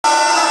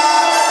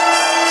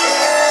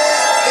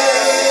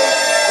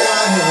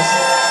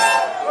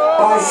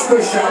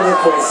special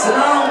request, you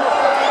know?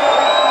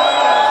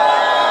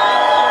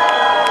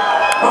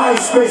 My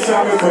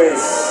special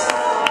request,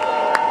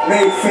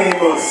 made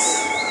famous,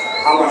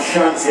 I'm a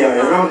Shanti-I,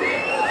 you know?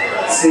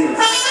 See?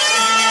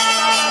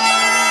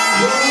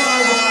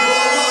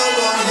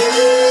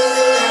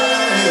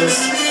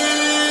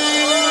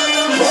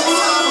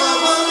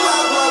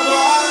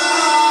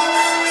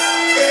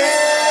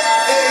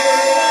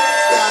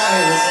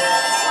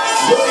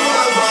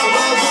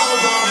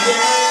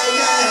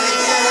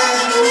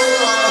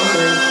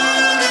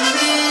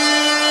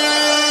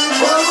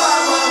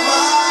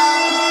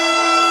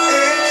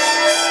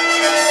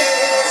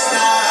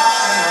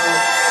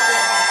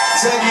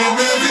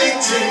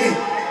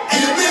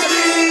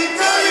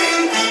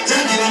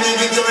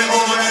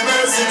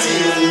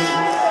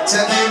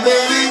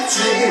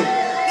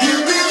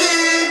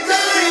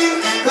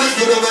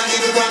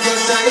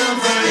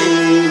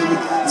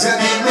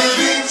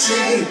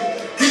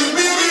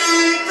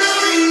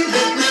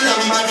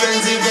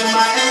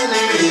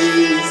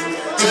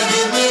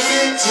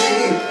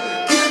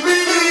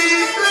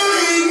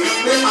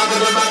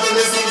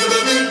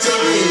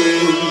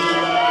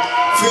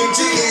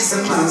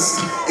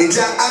 In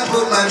Jah I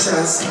put my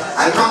trust.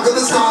 I conquer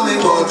the stormy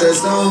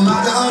waters, no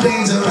matter how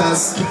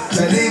dangerous.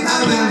 Jah name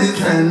I will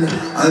defend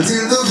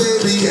until the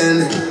very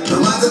end.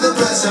 No matter the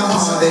pressure,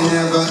 they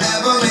never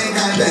ever make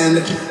I bend.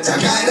 Jah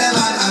guide them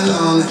man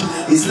along.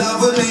 His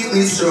love will make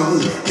me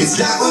strong. It's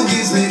Jah who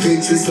gives me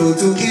victory, so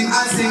to Him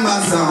I sing my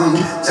song.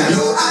 Jah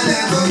know I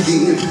never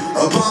yield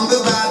upon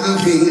the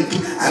battlefield.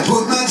 I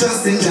put my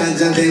trust in Jah,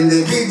 Jah then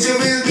the victory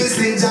will be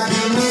seen. Jah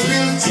give me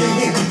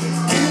victory.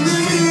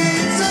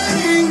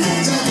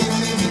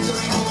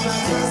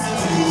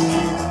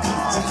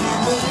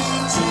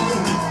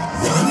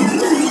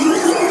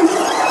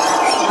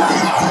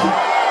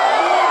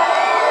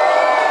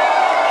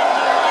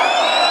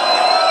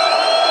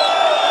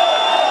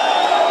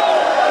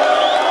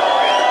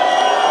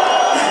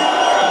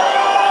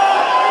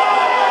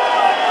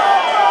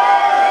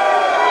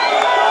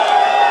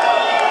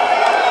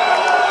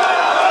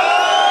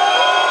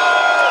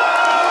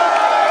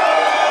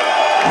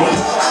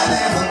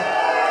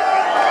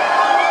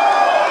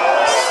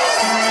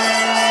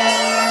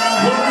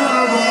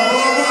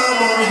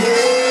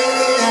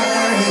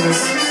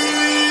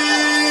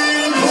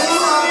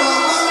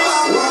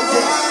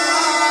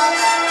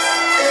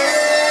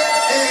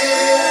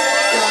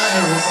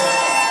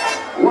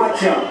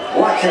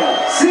 Watch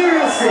out,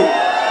 seriously.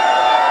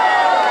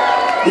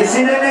 You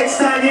see the next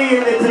time you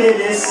hear me play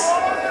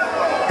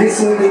this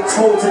will be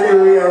totally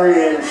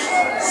rearranged.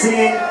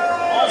 See?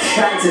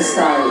 Shanti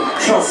style,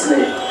 trust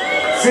me.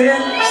 See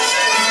it?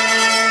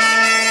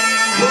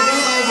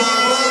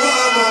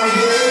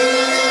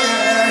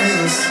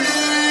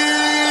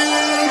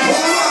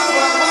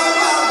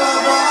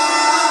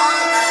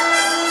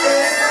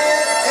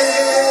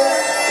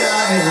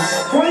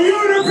 For you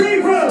the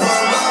people!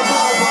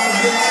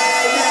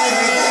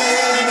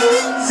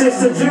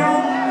 Sister Joe.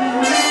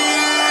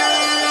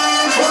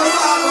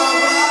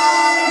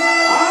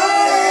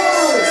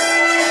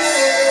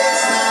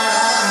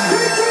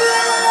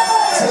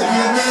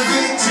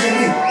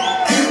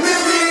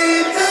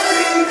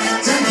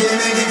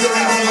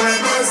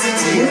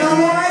 You know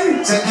why?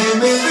 To give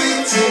me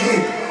victory.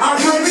 I'm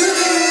going to give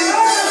me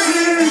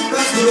victory.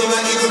 That's the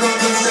way you go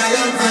to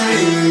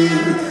triumphantly.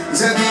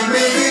 To give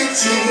me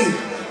victory.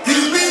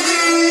 Give me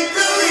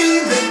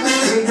victory.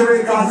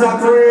 Victory cause I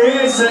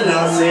praise and I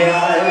say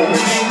I.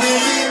 Give me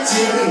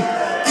victory.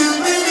 Give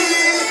me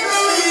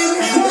victory.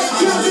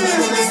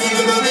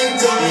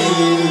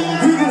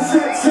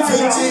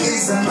 Victory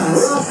is a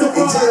must.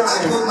 In Jah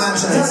I put my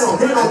trust.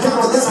 I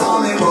conquer the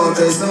stormy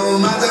waters, no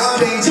matter how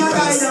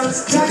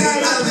dangerous. Today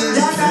I will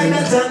defend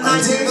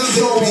until the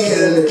very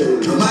end.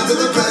 No matter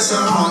the pressure,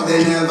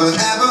 they never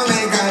ever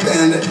make I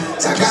bend.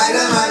 Jah guide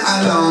a man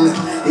along.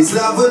 His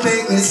love will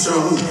make me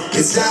strong.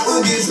 It's Jah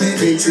who gives me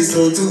victory,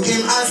 so to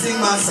Him I sing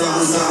my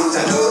song.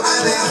 Jah know I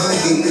never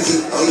yield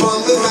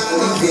upon the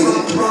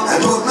battlefield. I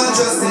put my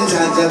trust in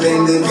Jah, Jah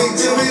then the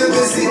victory will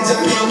be seen. Jah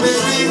give me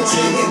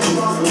victory.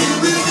 Give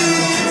me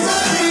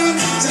victory.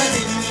 Jah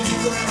give me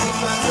victory on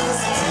my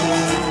trust.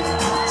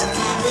 Jah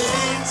give me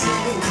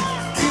victory.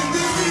 Give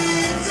me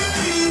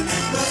victory.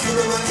 That's the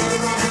way to the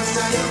conquest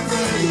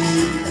triumphantly.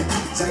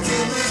 Jah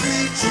give me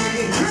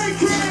victory.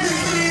 Give me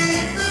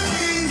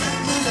victory.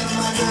 Let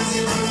my trust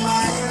in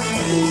my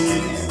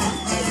enemies.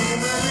 Jah give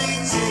me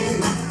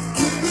victory.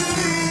 Give me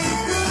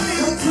victory.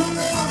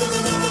 Under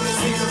the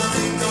speed of the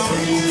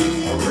victory.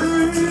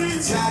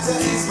 Jah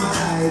is my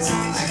light.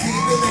 I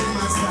keep Him in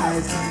my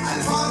sight.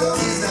 I'll follow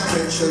His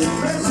direction.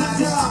 Present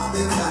Jah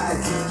in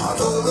light.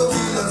 Although the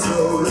wheels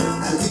roll,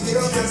 I'll pick it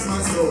up as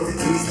my soul.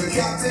 He's the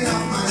captain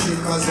of my ship,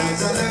 cause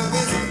Jah love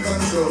is in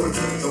control.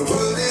 The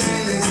world is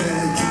in His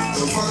hand.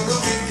 Don't follow the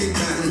wicked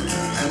man.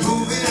 And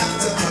moving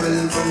out to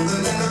Babylon from the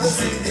land of the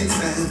sinking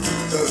sand.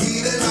 So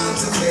he the man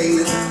to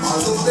fail,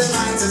 although the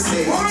night to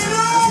stay. I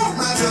put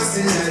my trust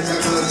in Jah,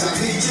 cause Jah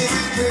victory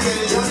will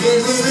prevail. Jah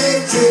give me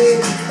victory.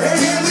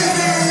 Give me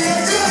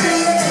victory.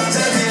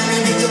 Jah give me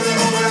victory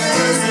over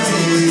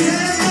adversity.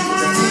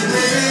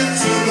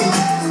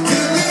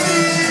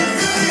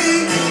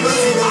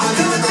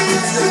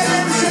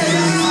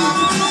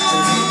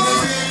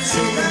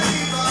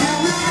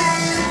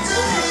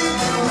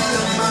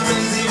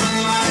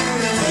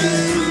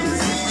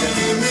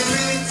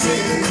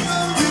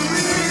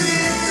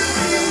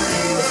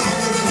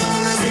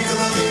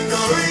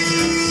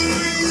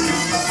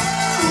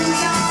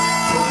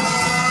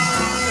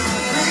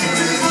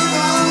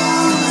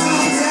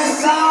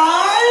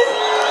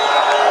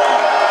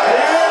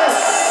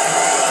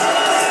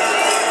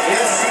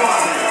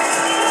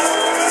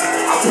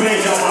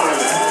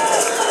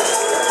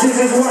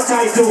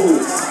 I do.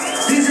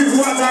 This is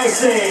what I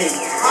say.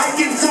 I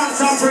give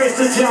thanks and praise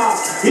to Jah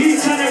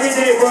each and every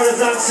day, brothers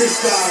and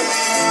sisters.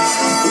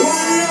 One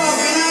love,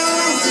 you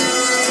know?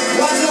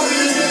 One love in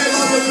the name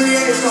of the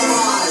Creator,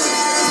 man.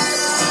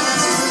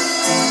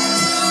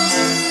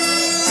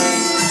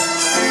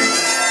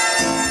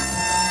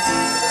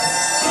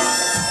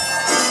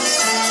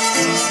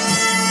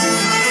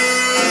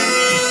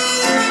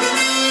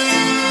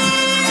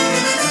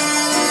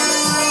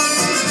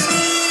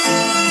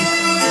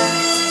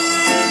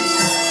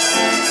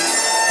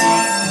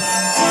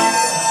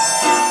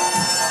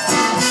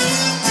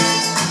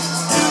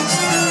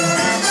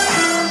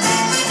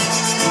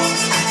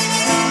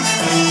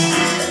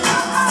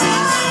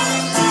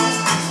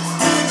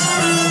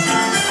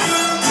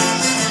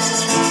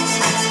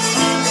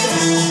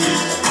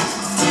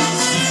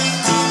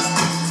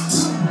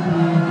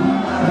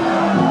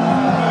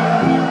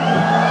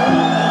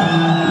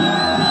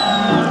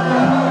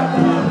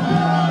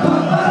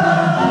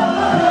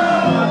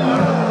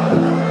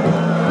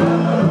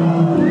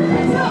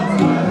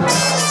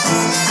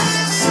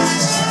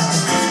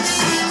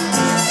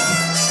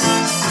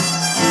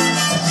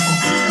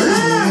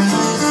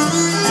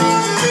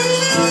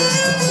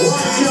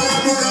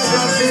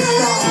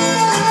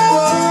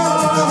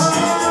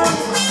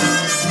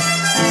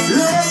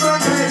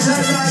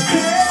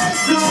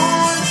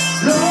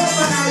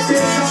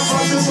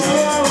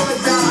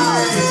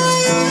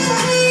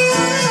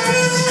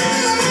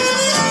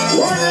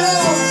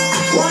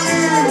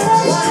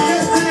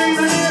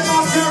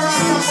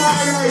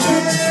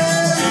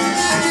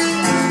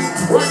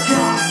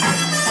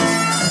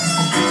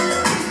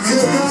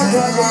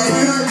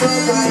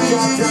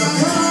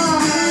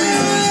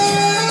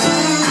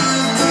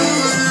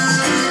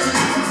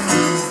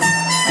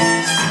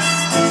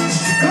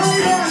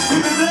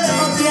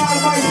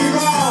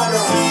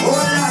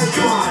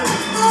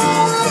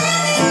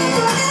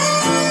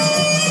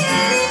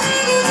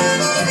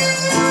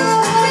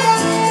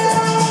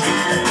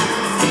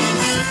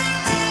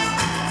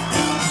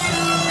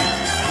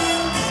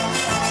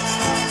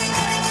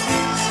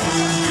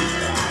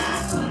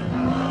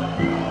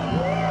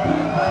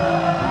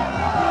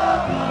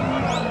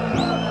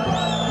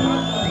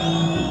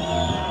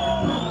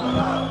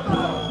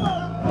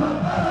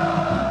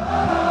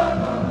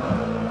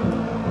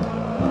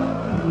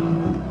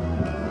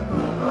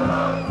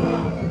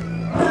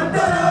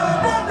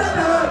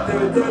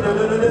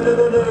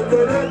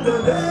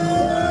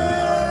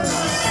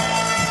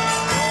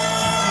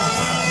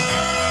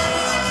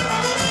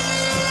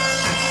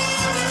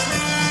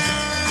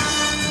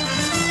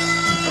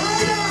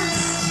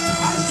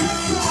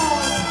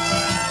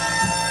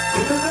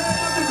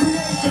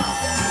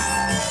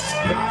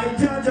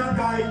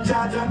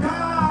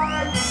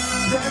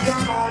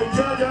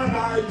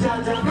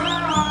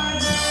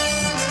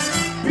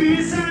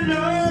 Peace and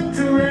love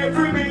to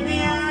every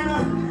man,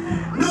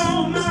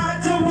 no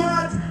matter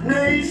what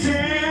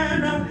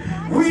nation.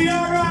 We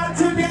are all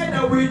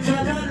together with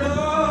Jah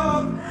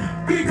love,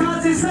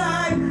 because it's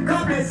like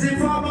a blessing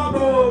from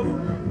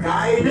above,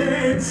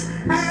 guidance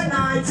and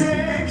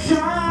protection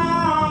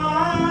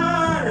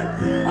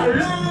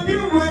along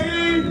your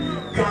way,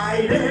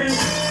 guidance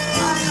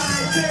and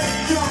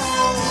protection.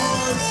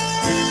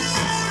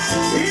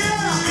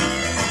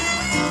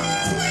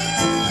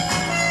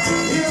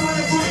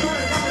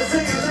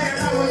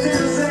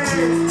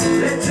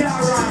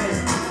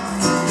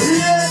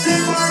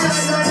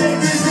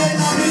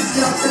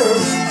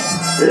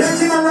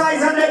 Let him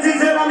arise and let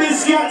his enemy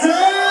scatter.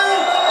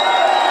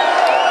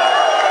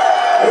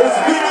 It's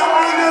been an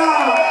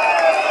honor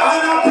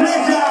and a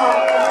pleasure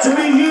to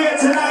be here.